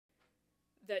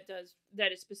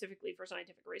that is specifically for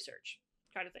scientific research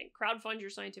kind of thing. Crowdfund your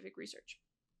scientific research.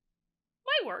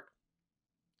 Might work.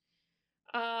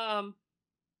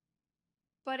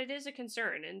 But it is a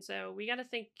concern, and so we got to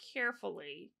think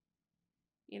carefully.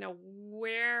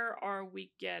 Where are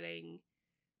we getting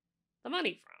the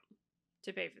money from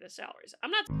to pay for the salaries?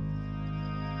 I'm not.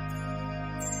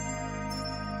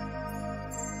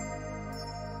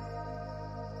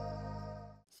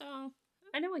 So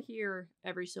I know I hear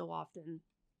every so often,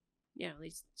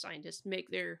 these scientists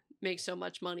make so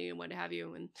much money and what have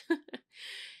you, and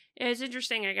it's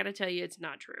interesting. I got to tell you, it's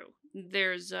not true.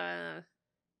 There's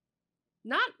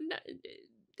not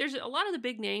there's a lot of the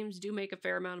big names do make a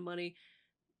fair amount of money.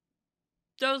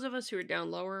 Those of us who are down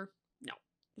lower, no,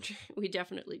 we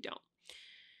definitely don't.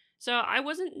 So I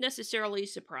wasn't necessarily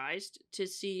surprised to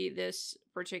see this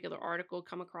particular article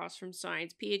come across from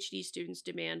Science. PhD students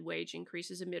demand wage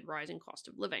increases amid rising cost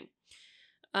of living.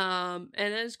 And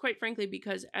that is quite frankly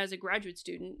because as a graduate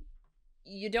student,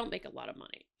 you don't make a lot of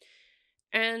money.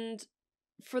 And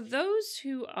for those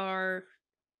who are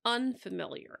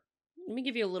unfamiliar, let me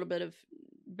give you a little bit of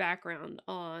background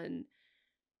on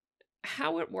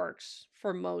how it works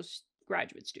for most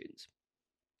graduate students.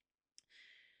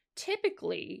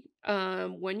 Typically,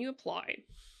 when you apply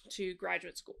to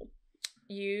graduate school,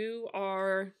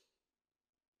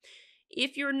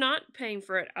 if you're not paying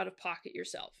for it out of pocket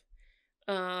yourself,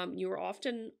 you are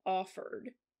often offered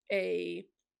a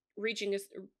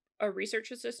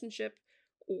research assistantship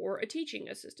or a teaching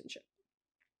assistantship,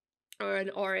 or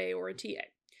an RA or a TA.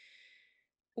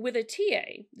 With a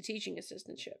TA, the teaching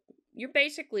assistantship, you're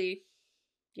basically,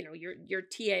 you're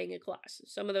TAing a class.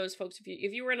 Some of those folks,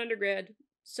 if you were an undergrad,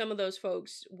 some of those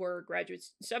folks were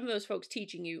graduates. Some of those folks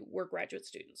teaching you were graduate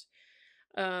students,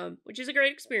 which is a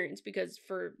great experience because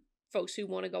for folks who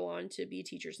want to go on to be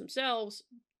teachers themselves,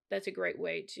 that's a great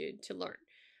way to learn,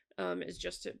 is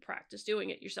just to practice doing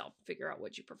it yourself, figure out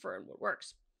what you prefer and what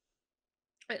works.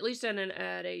 At least at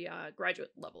a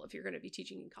graduate level, if you're going to be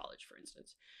teaching in college, for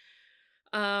instance.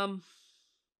 And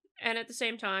at the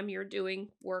same time, you're doing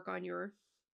work on your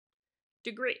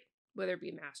degree, whether it be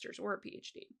a master's or a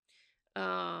PhD,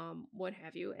 what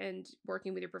have you, and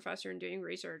working with your professor and doing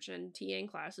research and TAing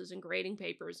classes and grading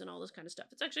papers and all this kind of stuff.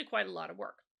 It's actually quite a lot of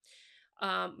work.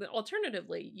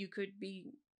 Alternatively, you could be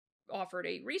offered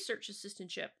a research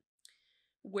assistantship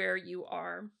where you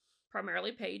are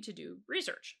primarily paid to do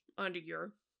research under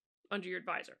your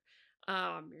advisor.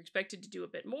 You're expected to do a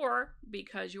bit more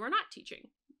because you are not teaching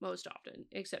most often,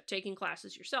 except taking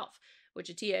classes yourself, which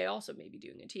a TA also may be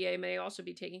doing. A TA may also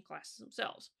be taking classes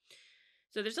themselves.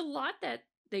 So there's a lot that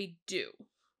they do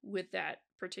with that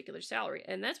particular salary.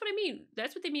 And that's what I mean.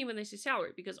 That's what they mean when they say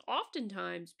salary, because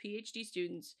oftentimes PhD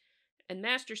students and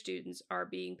master students are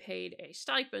being paid a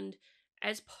stipend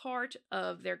as part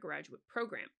of their graduate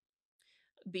program,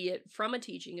 be it from a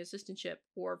teaching assistantship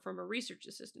or from a research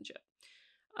assistantship.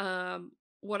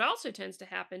 What also tends to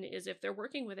happen is if they're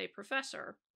working with a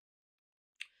professor,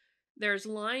 there's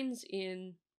lines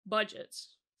in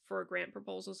budgets for grant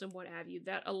proposals and what have you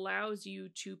that allows you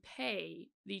to pay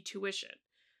the tuition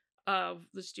of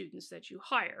the students that you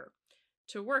hire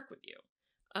to work with you.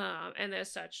 And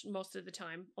as such, most of the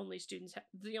time,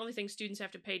 the only thing students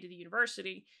have to pay to the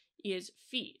university is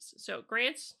fees. So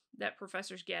grants that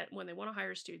professors get when they want to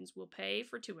hire students will pay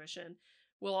for tuition,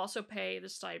 will also pay the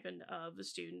stipend of the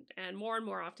student, and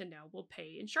more often now will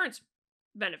pay insurance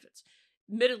benefits.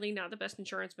 Admittedly, not the best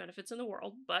insurance benefits in the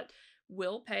world, but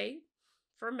will pay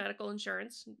for medical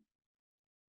insurance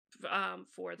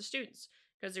for the students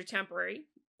because they're temporary.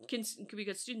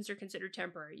 Because students are considered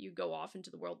temporary, you go off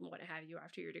into the world and what have you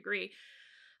after your degree.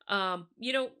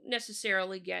 You don't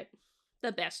necessarily get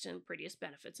the best and prettiest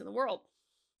benefits in the world,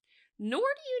 nor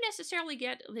do you necessarily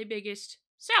get the biggest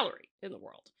salary in the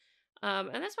world.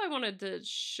 And that's why I wanted to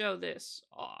show this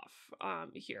off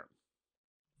here.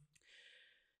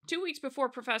 2 weeks before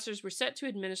professors were set to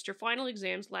administer final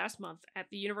exams last month at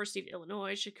the University of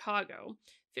Illinois, Chicago,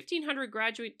 1,500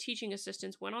 graduate teaching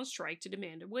assistants went on strike to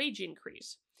demand a wage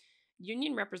increase.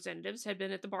 Union representatives had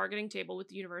been at the bargaining table with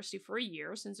the university for a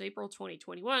year, since April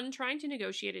 2021, trying to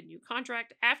negotiate a new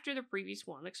contract after the previous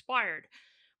one expired.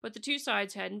 But the two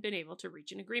sides hadn't been able to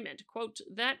reach an agreement. Quote,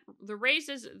 that the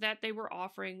raises that they were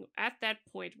offering at that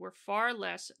point were far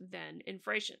less than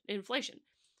inflation.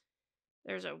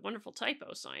 There's a wonderful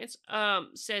typo, Science.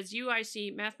 Says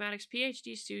UIC mathematics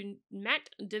PhD student Matt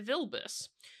DeVilbus,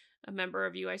 a member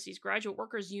of UIC's Graduate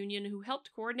Workers Union who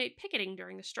helped coordinate picketing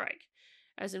during the strike.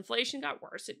 As inflation got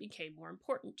worse, it became more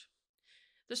important.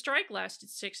 The strike lasted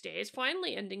 6 days,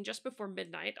 finally ending just before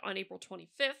midnight on April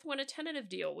 25th when a tentative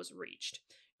deal was reached.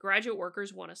 Graduate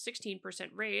workers want a 16%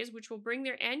 raise, which will bring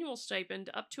their annual stipend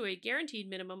up to a guaranteed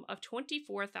minimum of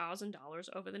 $24,000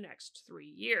 over the next 3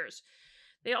 years.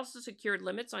 They also secured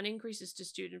limits on increases to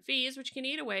student fees, which can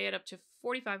eat away at up to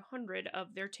 $4,500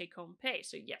 of their take-home pay.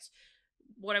 So yes,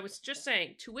 what I was just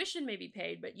saying, tuition may be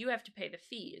paid, but you have to pay the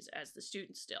fees as the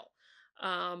student still.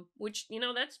 Which,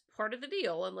 that's part of the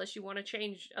deal, unless you want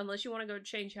to go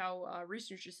change how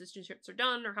research assistantships are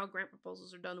done or how grant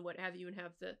proposals are done and what have you, and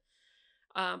have the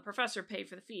professor pay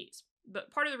for the fees.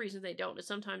 But part of the reason they don't is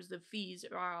sometimes the fees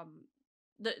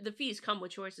the fees come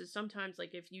with choices. Sometimes,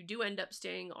 like, if you do end up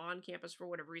staying on campus for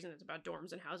whatever reason, it's about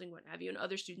dorms and housing, what have you, and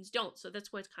other students don't. So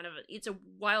that's why it's a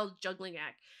wild juggling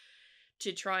act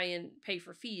to try and pay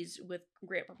for fees with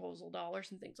grant proposal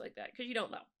dollars and things like that, because you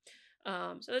don't know.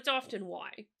 So that's often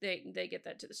why they get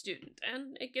that to the student,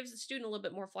 and it gives the student a little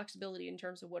bit more flexibility in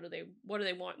terms of what do they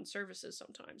want in services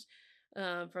sometimes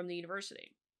from the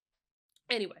university.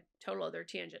 Anyway, total other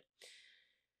tangent.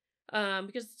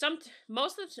 Because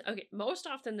most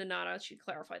often than not, I should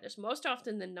clarify this. Most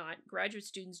often than not, graduate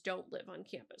students don't live on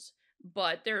campus,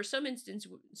 but there are some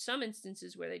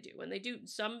instances where they do, and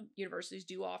some universities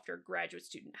do offer graduate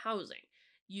student housing.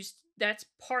 That's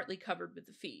partly covered with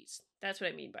the fees. That's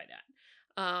what I mean by that.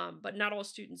 But not all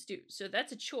students do. So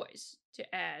that's a choice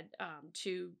to add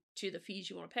to the fees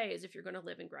you want to pay, is if you're going to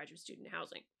live in graduate student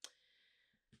housing.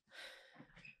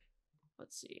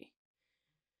 Let's see.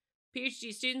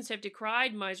 Ph.D. students have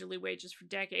decried miserly wages for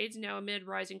decades. Now, amid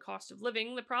rising cost of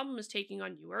living, the problem is taking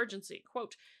on new urgency.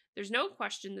 Quote, "There's no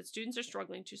question that students are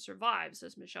struggling to survive,"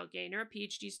 says Michelle Gaynor, a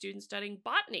Ph.D. student studying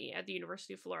botany at the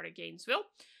University of Florida,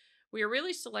 Gainesville. "We are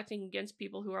really selecting against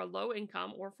people who are low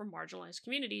income or from marginalized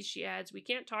communities," she adds. "We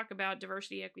can't talk about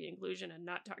diversity, equity, inclusion, and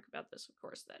not talk about this." Of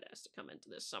course, that has to come into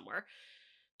this somewhere.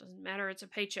 Doesn't matter, it's a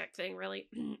paycheck thing, really.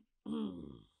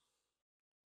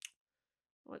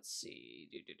 Let's see.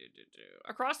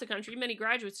 Across the country, many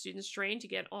graduate students train to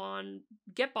get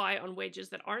by on wages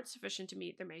that aren't sufficient to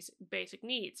meet their basic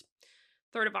needs. A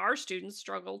third of our students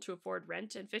struggle to afford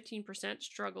rent, and 15%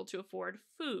 struggle to afford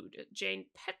food. Jane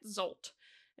Petzold,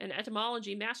 an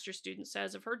etymology master's student,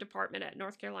 says of her department at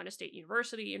North Carolina State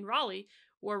University in Raleigh,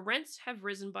 where rents have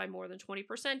risen by more than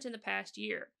 20% in the past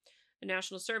year. A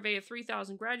national survey of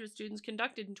 3,000 graduate students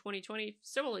conducted in 2020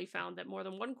 similarly found that more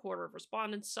than 1/4 of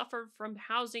respondents suffer from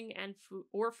housing and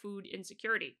food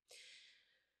insecurity.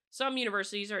 Some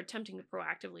universities are attempting to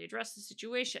proactively address the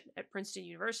situation. At Princeton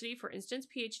University, for instance,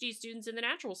 Ph.D. students in the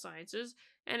natural sciences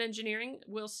and engineering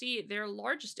will see their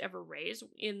largest ever raise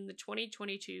in the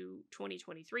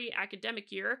 2022-2023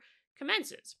 academic year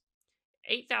commences.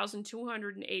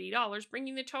 $8,280,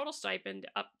 bringing the total stipend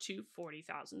up to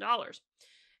 $40,000.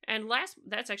 And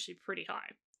that's actually pretty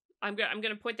high. I'm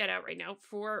gonna point that out right now.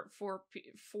 For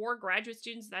graduate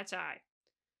students, that's high.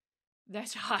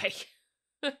 That's high.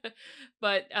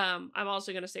 But I'm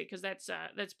also gonna say, because that's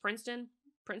Princeton,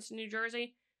 New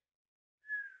Jersey.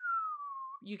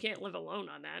 You can't live alone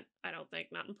on that, I don't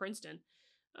think, not in Princeton.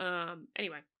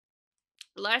 Anyway.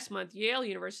 Last month, Yale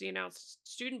University announced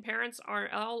student parents are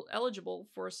eligible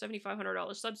for a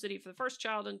 $7,500 subsidy for the first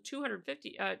child and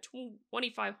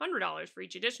 $2,500 for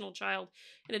each additional child,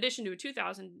 in addition to a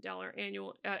 $2,000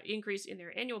 annual increase in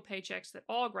their annual paychecks that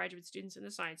all graduate students in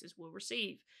the sciences will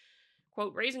receive.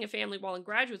 Quote, "Raising a family while in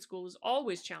graduate school is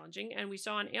always challenging, and we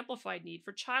saw an amplified need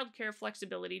for childcare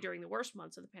flexibility during the worst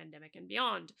months of the pandemic and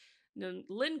beyond."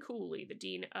 Lynn Cooley, the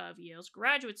dean of Yale's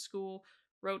graduate school,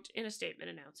 wrote in a statement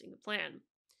announcing the plan.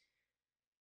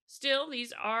 Still,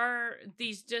 these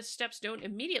steps don't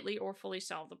immediately or fully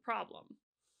solve the problem.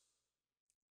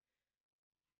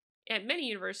 At many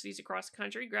universities across the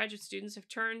country, graduate students have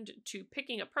turned to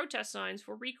picking up protest signs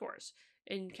for recourse.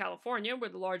 In California, where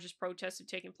the largest protests have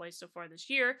taken place so far this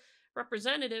year,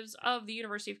 representatives of the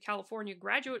University of California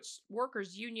Graduate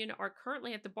Workers Union are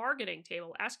currently at the bargaining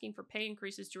table asking for pay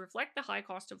increases to reflect the high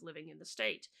cost of living in the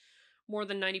state. More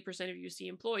than 90% of UC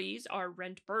employees are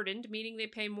rent burdened, meaning they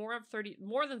pay more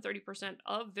than 30%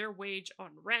 of their wage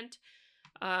on rent.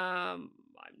 I'm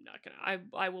not gonna.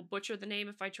 I will butcher the name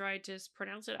if I try to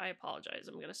pronounce it. I apologize.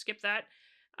 I'm gonna skip that.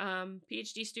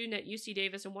 PhD student at UC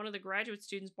Davis and one of the graduate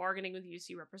students bargaining with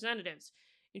UC representatives.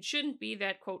 It shouldn't be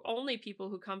that, quote, only people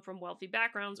who come from wealthy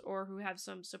backgrounds or who have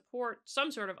some sort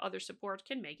of other support,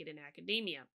 can make it in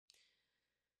academia.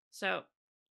 So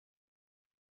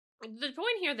the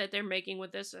point here that they're making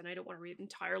with this, and I don't want to read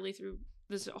entirely through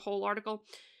this whole article,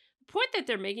 the point that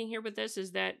they're making here with this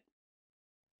is that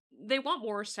they want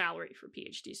more salary for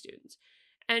PhD students.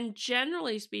 And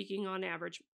generally speaking, on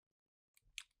average,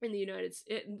 in the United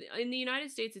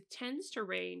States, it tends to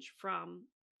range from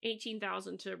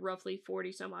 $18,000 to roughly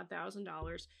 40 some odd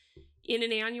 $1,000 in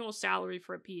an annual salary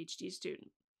for a PhD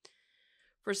student.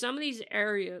 For some of these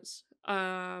areas,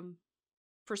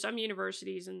 for some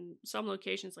universities and some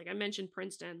locations, like I mentioned,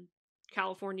 Princeton,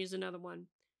 California is another one.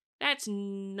 That's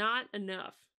not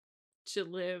enough to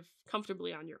live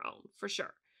comfortably on your own, for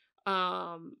sure.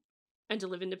 And to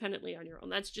live independently on your own.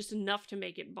 That's just enough to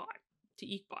make it by, to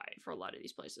eke by for a lot of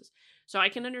these places. So I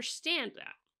can understand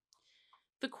that.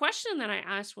 The question that I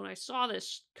asked when I saw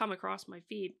this come across my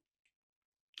feed,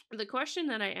 the question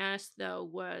that I asked, though,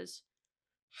 was,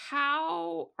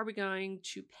 how are we going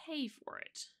to pay for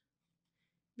it?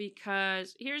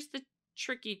 Because here's the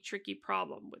tricky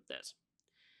problem with this.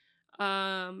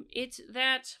 It's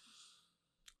that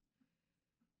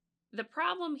the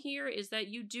problem here is that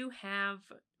you do have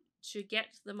to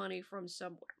get the money from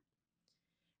somewhere.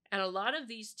 And a lot of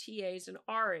these TAs and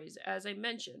RAs, as I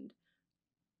mentioned,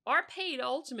 are paid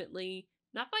ultimately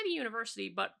not by the university,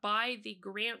 but by the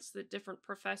grants that different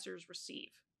professors receive.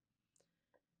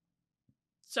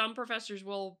 Some professors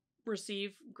will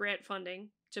receive grant funding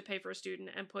to pay for a student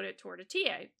and put it toward a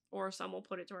TA, or some will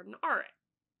put it toward an RA.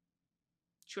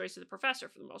 Choice of the professor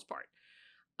for the most part.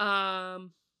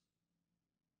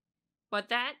 But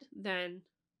that then,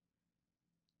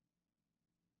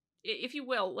 if you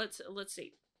will, let's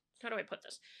see. How do I put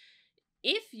this?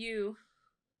 If you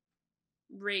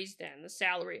raise then the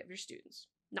salary of your students,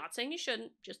 not saying you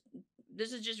shouldn't, just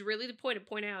this is just really the point to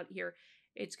point out here.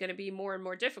 It's going to be more and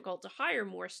more difficult to hire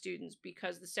more students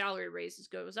because the salary raises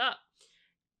goes up.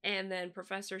 And then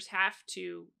professors have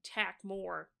to tack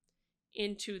more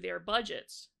into their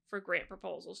budgets for grant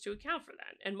proposals to account for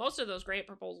that. And most of those grant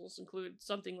proposals include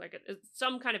something like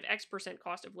some kind of X%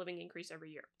 cost of living increase every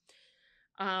year.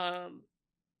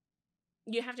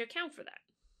 You have to account for that.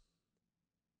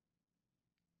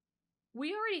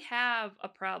 We already have a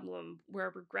problem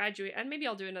where we're graduating, and maybe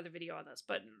I'll do another video on this,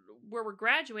 but where we're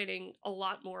graduating a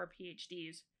lot more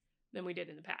PhDs than we did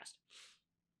in the past.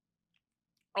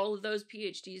 All of those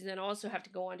PhDs then also have to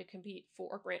go on to compete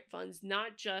for grant funds,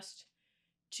 not just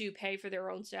to pay for their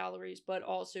own salaries, but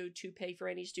also to pay for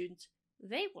any students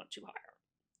they want to hire.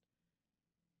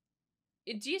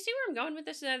 Do you see where I'm going with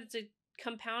this? That it's a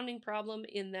compounding problem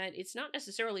in that it's not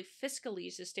necessarily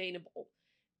fiscally sustainable,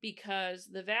 because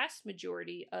the vast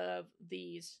majority of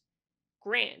these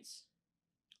grants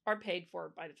are paid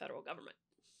for by the federal government.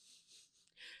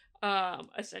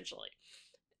 Essentially.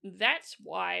 That's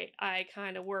why I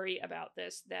kind of worry about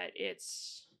this, that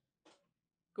it's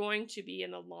going to be in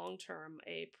the long term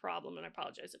a problem, and I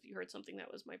apologize if you heard something.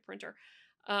 That was my printer.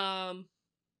 In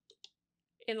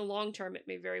the long term, it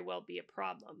may very well be a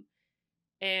problem.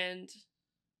 And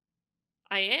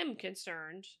I am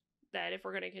concerned that if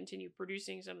we're going to continue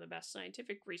producing some of the best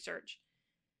scientific research,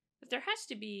 that there has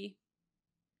to be,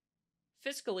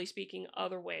 fiscally speaking,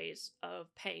 other ways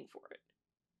of paying for it.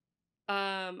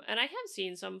 And I have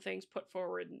seen some things put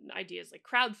forward, ideas like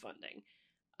crowdfunding.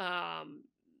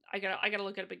 I gotta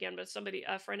look it up again, but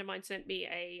a friend of mine sent me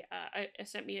a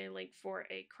link for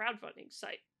a crowdfunding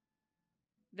site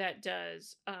that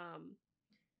is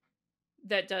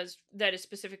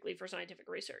specifically for scientific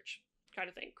research kind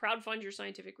of thing. Crowdfund your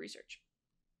scientific research.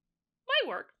 Might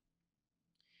work.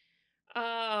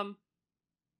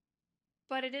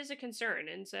 But it is a concern,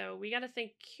 and so we got to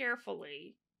think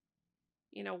carefully.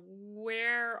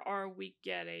 Where are we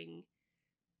getting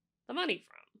the money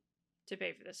from to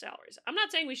pay for the salaries? I'm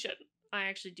not saying we shouldn't. I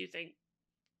actually do think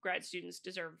grad students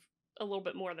deserve a little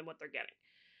bit more than what they're getting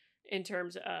in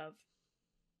terms of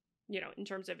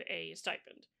a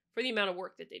stipend for the amount of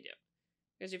work that they do.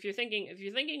 Because if you're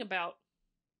thinking about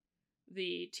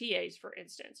the TAs, for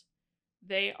instance,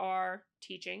 they are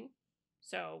teaching.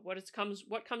 So what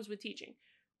comes with teaching?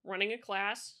 Running a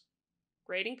class,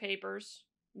 grading papers,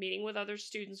 meeting with other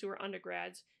students who are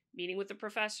undergrads, meeting with the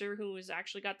professor who has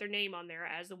actually got their name on there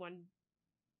as the one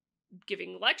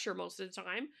giving the lecture most of the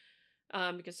time.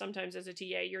 Because sometimes as a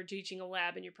TA, you're teaching a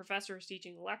lab and your professor is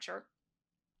teaching a lecture.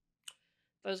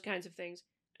 Those kinds of things.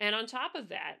 And on top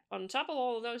of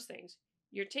all of those things,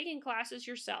 you're taking classes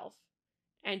yourself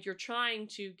and you're trying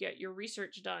to get your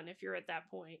research done if you're at that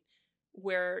point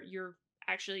where you're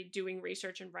actually doing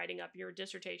research and writing up your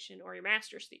dissertation or your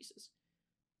master's thesis.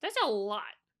 That's a lot.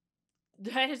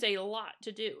 That is a lot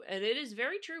to do. And it is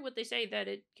very true what they say, that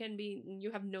it can be,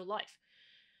 you have no life.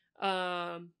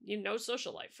 No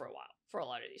social life for a while, for a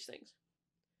lot of these things.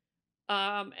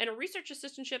 And a research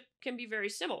assistantship can be very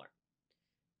similar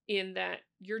in that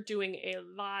you're doing a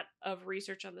lot of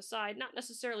research on the side, not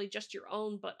necessarily just your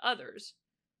own, but other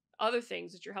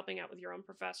things that you're helping out with your own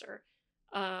professor,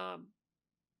 and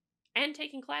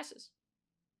taking classes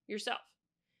yourself.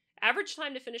 Average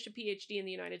time to finish a PhD in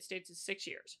the United States is 6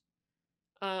 years.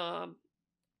 Um,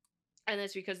 and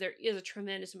that's because there is a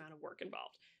tremendous amount of work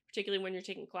involved, particularly when you're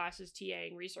taking classes,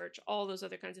 TAing, research, all those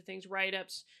other kinds of things,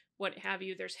 write-ups, what have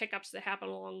you. There's hiccups that happen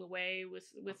along the way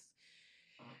with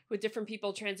different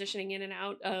people transitioning in and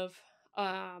out of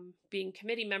being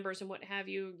committee members and what have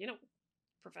you. You know,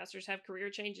 professors have career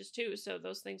changes too, so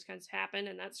those things kinds of happen,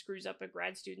 and that screws up a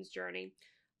grad student's journey.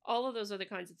 All of those other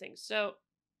kinds of things. So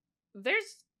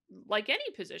there's, like any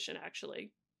position,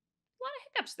 actually, a lot of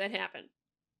hiccups that happen.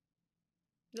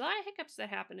 A lot of hiccups that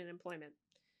happen in employment.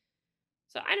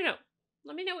 So I don't know.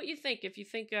 Let me know what you think. If you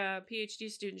think PhD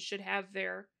students should have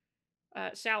their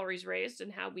salaries raised,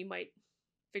 and how we might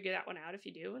figure that one out if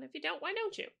you do. And if you don't, why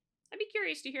don't you? I'd be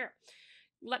curious to hear.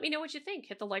 Let me know what you think.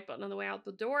 Hit the like button on the way out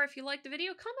the door if you like the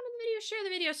video. Comment on the video, share the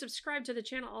video, subscribe to the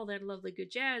channel, all that lovely good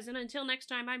jazz. And until next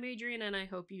time, I'm Adrian, and I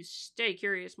hope you stay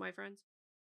curious, my friends.